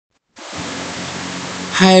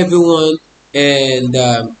Hi everyone, and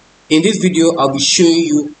in this video I'll be showing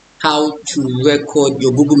you how to record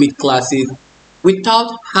your Google Meet classes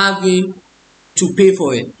without having to pay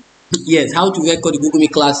for it. Yes, how to record the Google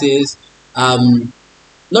Meet classes,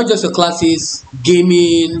 not just your classes,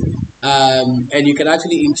 gaming, and you can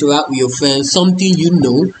actually interact with your friends. Something you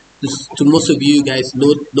know, to most of you guys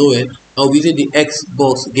know it. I'll be using the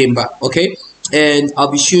Xbox Game Bar, okay? And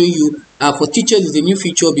I'll be showing you. For teachers, it's a new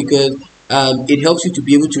feature because it helps you to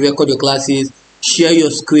be able to record your classes, share your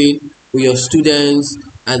screen with your students,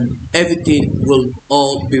 and everything will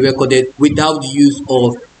all be recorded without the use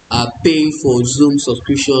of paying for Zoom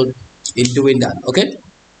subscription in doing that, okay?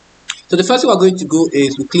 So the first thing we're going to go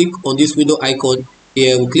is we click on this window icon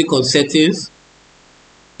here, we click on settings,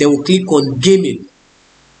 then we'll click on gaming,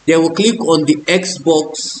 then we'll click on the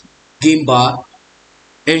Xbox Game Bar.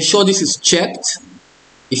 Ensure this is checked.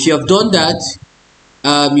 If you have done that,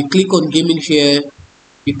 you click on gaming here,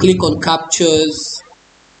 you click on captures,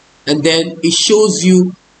 and then it shows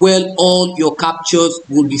you where all your captures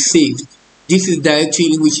will be saved. This is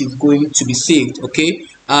directory in which is going to be saved, okay?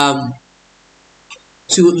 To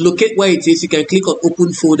locate where it is, you can click on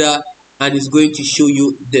open folder and it's going to show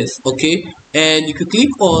you this, okay? And you can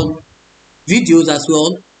click on videos as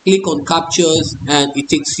well, click on captures, and it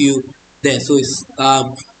takes you there. So it's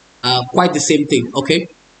quite the same thing, okay?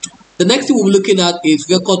 The next thing we'll be looking at is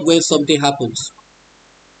record when something happens,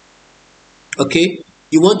 okay?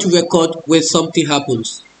 You want to record when something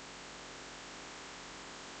happens.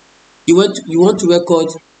 You want to record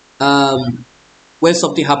when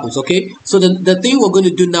something happens, okay? So the thing we're going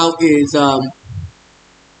to do now is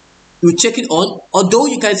you check it on. Although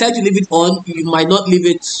you can decide to leave it on, you might not leave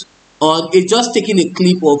it on. It's just taking a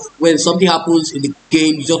clip of when something happens in the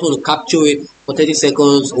game. You just want to capture it for 30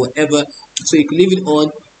 seconds or whatever. So you can leave it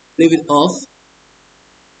on, leave it off.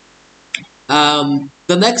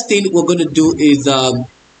 The next thing we're going to do is the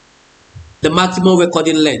maximum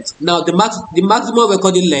recording length. Now the maximum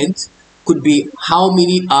recording length could be how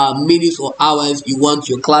many minutes or hours you want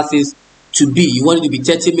your classes to be. You want it to be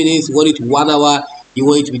 30 minutes, you want it to be 1 hour, you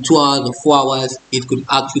want it to be 2 hours or 4 hours. It could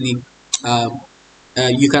actually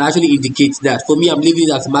you can actually indicate that. For me, I'm leaving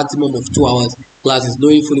it as a maximum of 2 hours classes,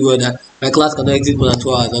 knowing fully well that my class cannot exit more than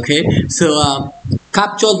 2 hours, okay? So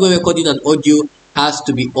captures when recording an audio has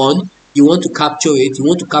to be on. You want to capture it, you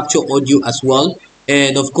want to capture audio as well,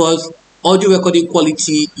 and of course audio recording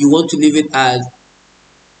quality, you want to leave it as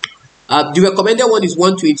the recommended one is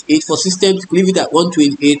 128. For systems, leave it at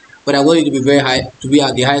 128, but I want it to be very high, to be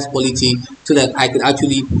at the highest quality, so that I can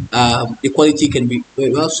actually the quality can be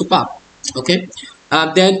very well superb, okay?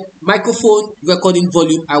 Then microphone recording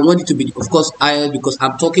volume, I want it to be, of course, higher because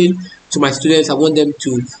I'm talking to my students. I want them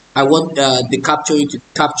to, I want the capturing to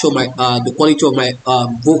capture my the quality of my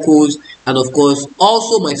vocals, and of course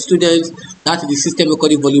also my students, that is the system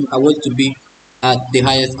recording volume, I want it to be at the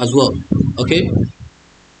highest as well, okay?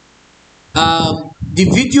 The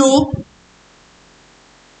video,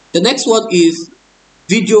 the next one is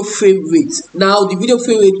video frame rate. Now the video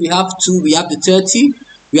frame rate, we have two. We have the 30,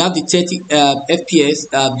 we have the 30 fps,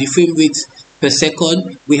 the frame rate per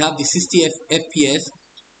second. We have the 60 fps.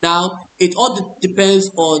 Now it all depends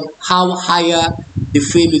on how higher the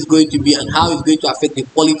frame is going to be and how it's going to affect the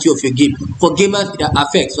quality of your game. For gamers, it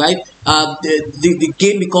affects, right? The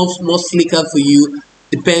game becomes more slicker for you,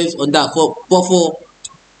 depends on that. For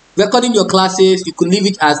recording your classes, you could leave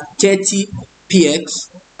it as 30 px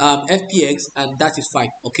fpx, and that is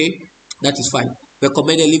fine, okay? That is fine.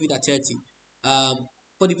 Recommended, leave it at 30.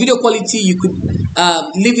 For the video quality, you could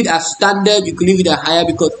leave it as standard, you could leave it at higher,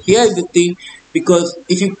 because here is the thing, because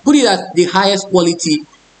if you put it at the highest quality,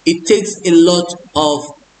 it takes a lot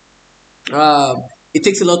of the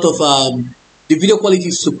video quality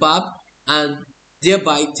is superb, and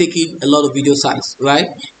thereby taking a lot of video size,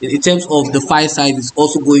 right? In terms of the file size, is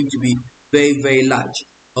also going to be very, very large,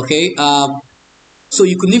 okay? So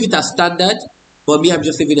you could leave it as standard, but me, I'm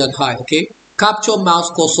just leaving it at high, okay? Capture mouse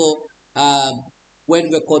cursor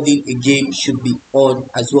when recording a game should be on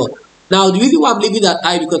as well. Now the reason why I'm leaving that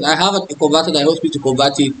high, because I have a converter that helps me to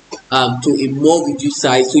convert it to a more reduced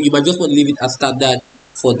size. So you might just want to leave it as standard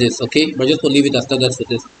for this, okay? You might just want to leave it as standard for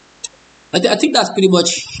this. I think that's pretty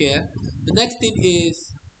much here. The next thing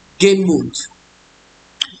is game mode.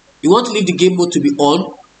 You want to leave the game mode to be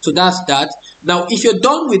on, so that's that. Now if you're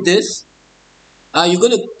done with this, you're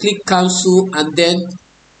going to click cancel, and then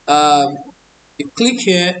you click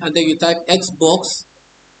here, and then you type Xbox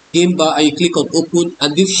Game Bar, and you click on open,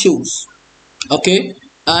 and this shows, okay?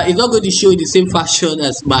 It's not going to show in the same fashion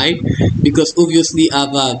as mine, because obviously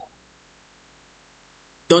I've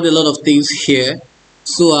done a lot of things here.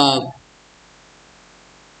 So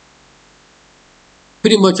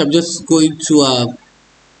pretty much I'm just going to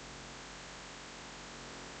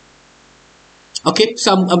okay,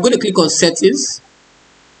 so I'm going to click on settings.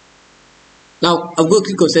 Now I'm going to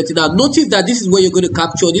click on settings. Now notice that this is where you're going to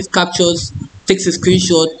capture. This captures, takes a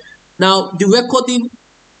screenshot. Now the recording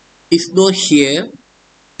is not here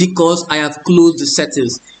because I have closed the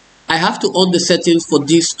settings. I have to on the settings for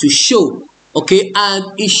this to show, okay,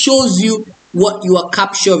 and it shows you what you are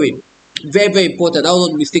capturing. Very important. That was one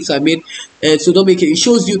of the mistakes I made, so don't make it. It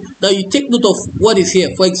shows you. Now you take note of what is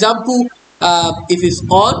here. For example, if it's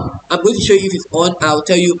on, I'm going to show you if it's on. I'll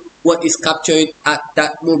tell you what is capturing at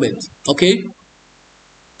that moment, okay. You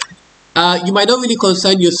might not really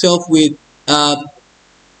concern yourself with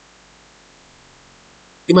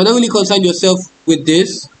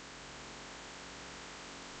this,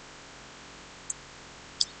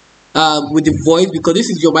 with the voice, because this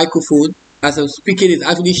is your microphone. As I'm speaking, it's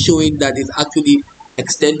actually showing that it's actually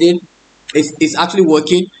extending. It's actually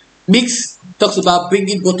working. Mix talks about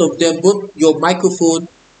bringing both of them, both your microphone,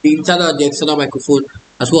 the internal and the external microphone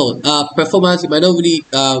as well. Performance, you might not really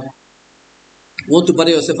want to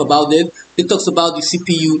bother yourself about it. It talks about the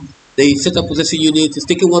CPU, the central processing unit is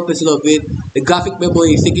taking 1% of it, the graphic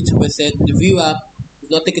memory is taking 2%, the viewer is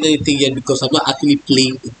not taking anything yet because I'm not actually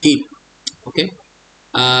playing the game. Okay.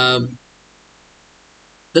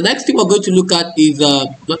 The next thing we're going to look at is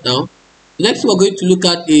not now. The next thing we're going to look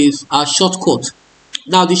at is our shortcut.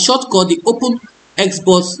 Now the shortcut, the Open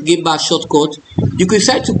Xbox Game Bar shortcut, you could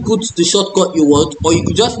decide to put the shortcut you want, or you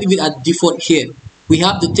could just leave it at default here. We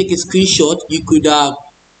have to take a screenshot. You could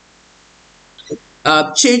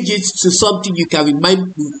change it to something you can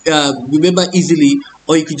remember easily,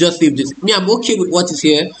 or you could just leave this. Me, I'm okay with what is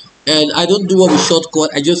here, and I don't do what with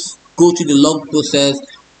shortcut. I just go through the long process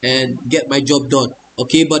and get my job done.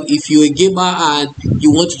 Okay, but if you're a gamer and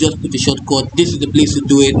you want to just put the shortcut, this is the place to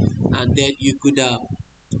do it, and then you could uh,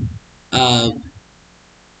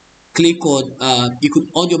 click on you could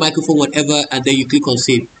on your microphone, whatever, and then you click on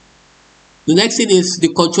save. The next thing is the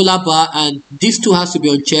controller bar, and these two has to be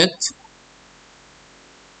unchecked.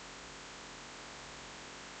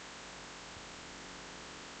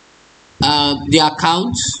 The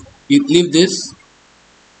account, you leave this.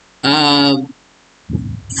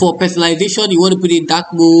 For personalization, you want to put in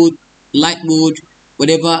dark mode, light mode,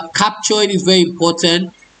 whatever. Capturing is very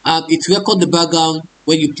important. It record the background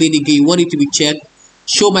when you play the game. You want it to be checked.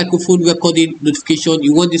 Show microphone recording notification.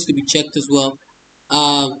 You want this to be checked as well.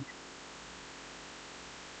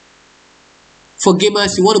 For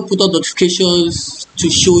gamers, you want to put on notifications to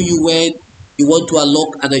show you when you want to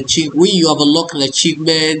unlock an achievement, when you have unlocked an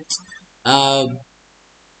achievement,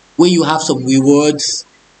 when you have some rewards,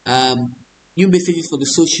 new messages for the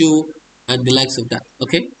social, and the likes of that.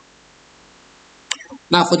 Okay.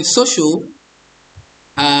 Now for the social,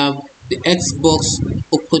 the Xbox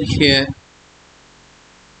open here.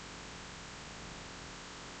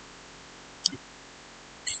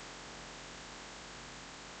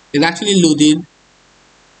 It's actually loading.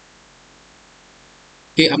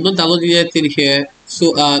 Okay, I'm not downloading anything here,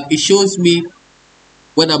 so it shows me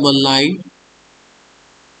when I'm online,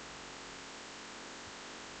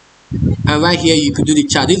 and right here you could do the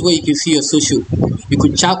chat. This is where you can see your social. You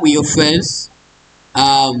could chat with your friends,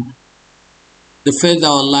 the friends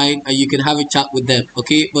are online, and you can have a chat with them.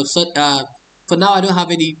 Okay, but so for now I don't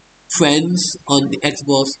have any friends on the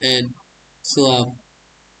Xbox, and so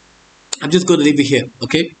I'm just going to leave it here.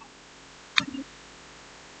 Okay.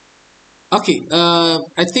 Okay,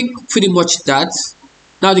 I think pretty much that.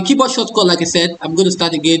 Now the keyboard shortcut, like I said, I'm going to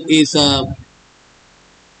start again, is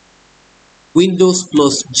Windows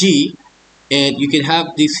plus G, and you can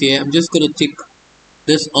have this here. I'm just going to take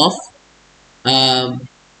this off. Now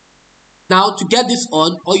to get this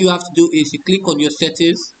on, all you have to do is you click on your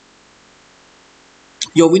settings,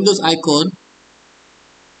 your Windows icon,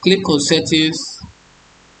 click on settings,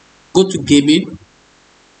 go to gaming,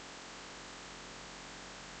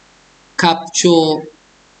 capture,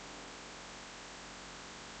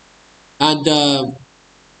 and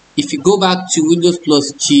if you go back to Windows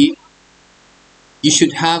plus G, you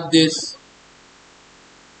should have this.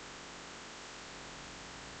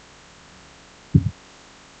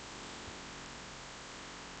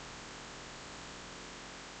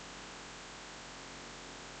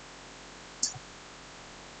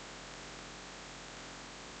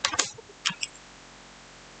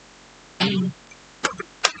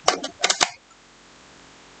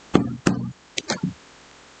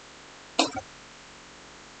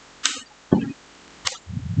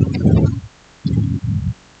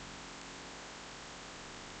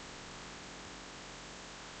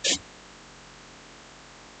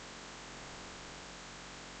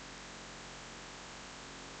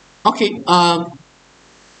 Okay.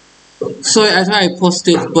 Sorry, I thought I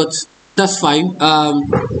posted, but that's fine.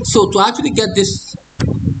 So to actually get this,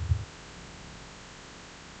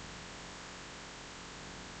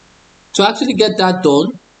 to actually get that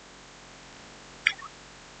done,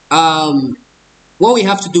 um, what we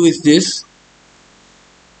have to do is this: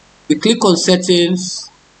 we click on settings,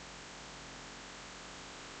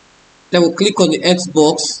 then we'll click on the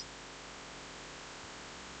Xbox.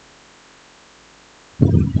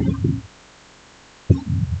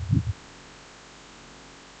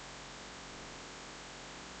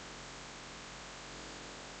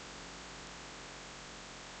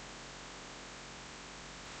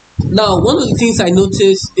 Now, one of the things I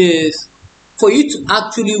noticed is for you to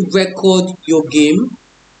actually record your game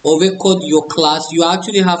or record your class, you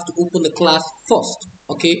actually have to open the class first.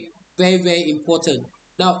 Okay, very very important.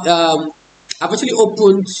 Now, I've actually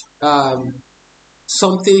opened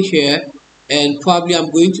something here, and probably I'm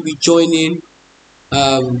going to be joining.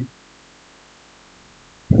 Um,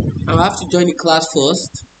 I have to join the class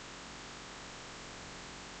first.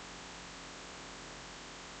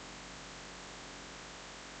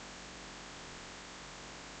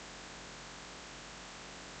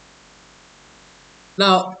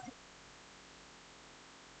 Now,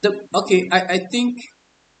 okay, I think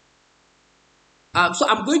so.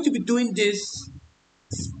 I'm going to be doing this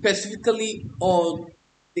specifically on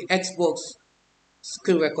the Xbox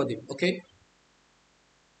screen recording. Okay,